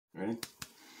Ready?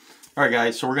 All right,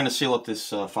 guys, so we're going to seal up this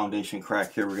foundation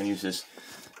crack here. We're going to use this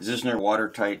Zizner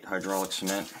watertight hydraulic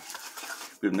cement.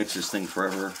 We've mixed this thing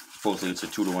forever. Supposedly it's a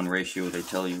 2-to-1 ratio, they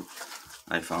tell you.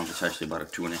 I found it's actually about a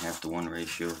 2.5-to-1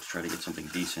 ratio to try to get something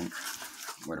decent.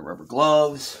 Wear the rubber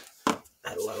gloves.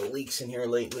 Had a lot of leaks in here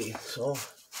lately, so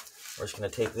we're just going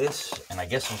to take this, and I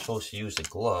guess I'm supposed to use the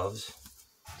gloves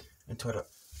and try to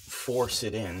force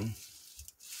it in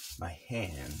my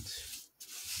hands.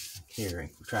 Here,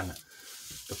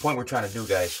 the point we're trying to do,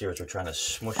 guys, here is we're trying to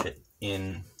smush it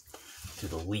in to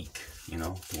the leak, you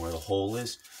know, to where the hole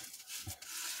is.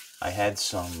 I had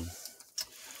some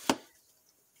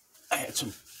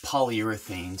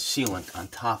polyurethane sealant on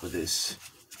top of this,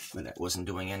 but that wasn't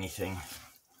doing anything.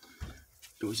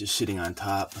 It was just sitting on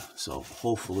top, so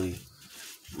hopefully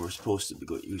we're supposed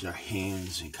to use our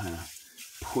hands and kind of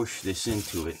push this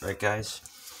into it, right, guys?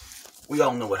 We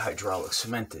all know what hydraulic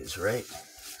cement is, right?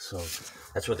 So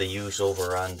that's what they use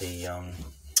over on the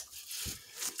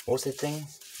what was that thing?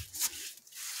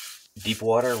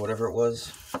 Deepwater, whatever it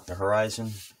was, the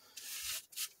Horizon.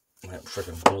 When it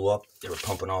freaking blew up, they were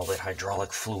pumping all that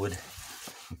hydraulic fluid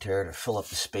into there to fill up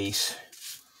the space.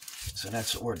 So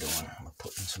that's what we're doing. We're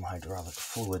putting some hydraulic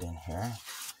fluid in here.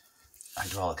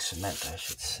 Hydraulic cement, I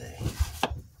should say.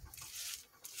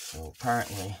 So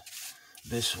apparently,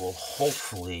 this will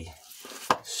hopefully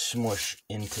smush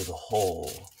into the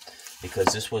hole, because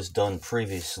this was done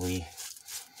previously,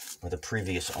 where the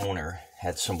previous owner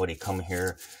had somebody come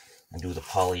here and do the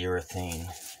polyurethane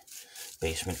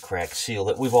basement crack seal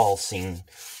that we've all seen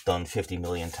done 50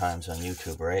 million times on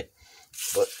YouTube, right?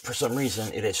 But for some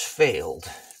reason it has failed,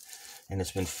 and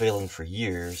it's been failing for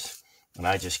years, and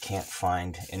I just can't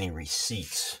find any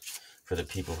receipts for the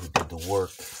people who did the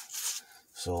work.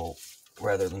 So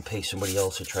rather than pay somebody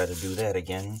else to try to do that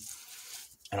again,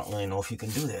 I don't really know if you can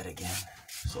do that again.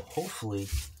 So hopefully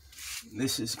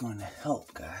this is going to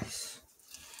help, guys.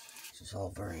 This is all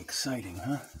very exciting,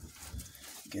 huh?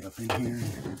 Get up in here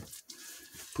and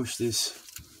push this.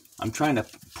 I'm trying to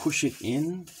push it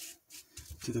in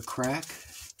to the crack.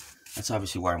 That's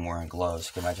obviously why I'm wearing gloves.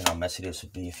 You can imagine how messy this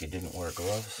would be if you didn't wear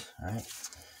gloves, right?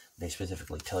 They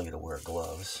specifically tell you to wear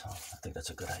gloves, so I think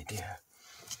that's a good idea.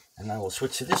 And I will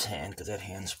switch to this hand, because that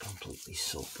hand's completely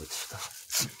soaked with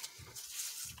stuff.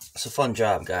 It's a fun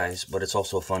job, guys, but it's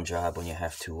also a fun job when you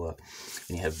have to,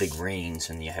 when you have big rains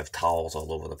and you have towels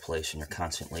all over the place and you're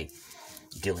constantly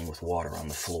dealing with water on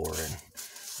the floor and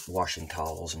washing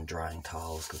towels and drying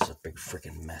towels, because it's a big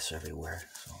freaking mess everywhere.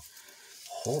 So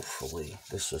hopefully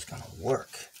this is going to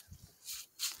work.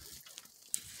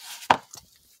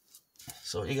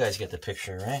 So you guys get the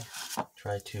picture, right?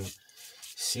 Try to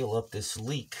seal up this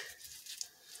leak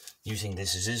using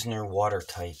this Zizner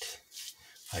watertight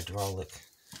hydraulic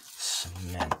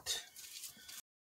cement.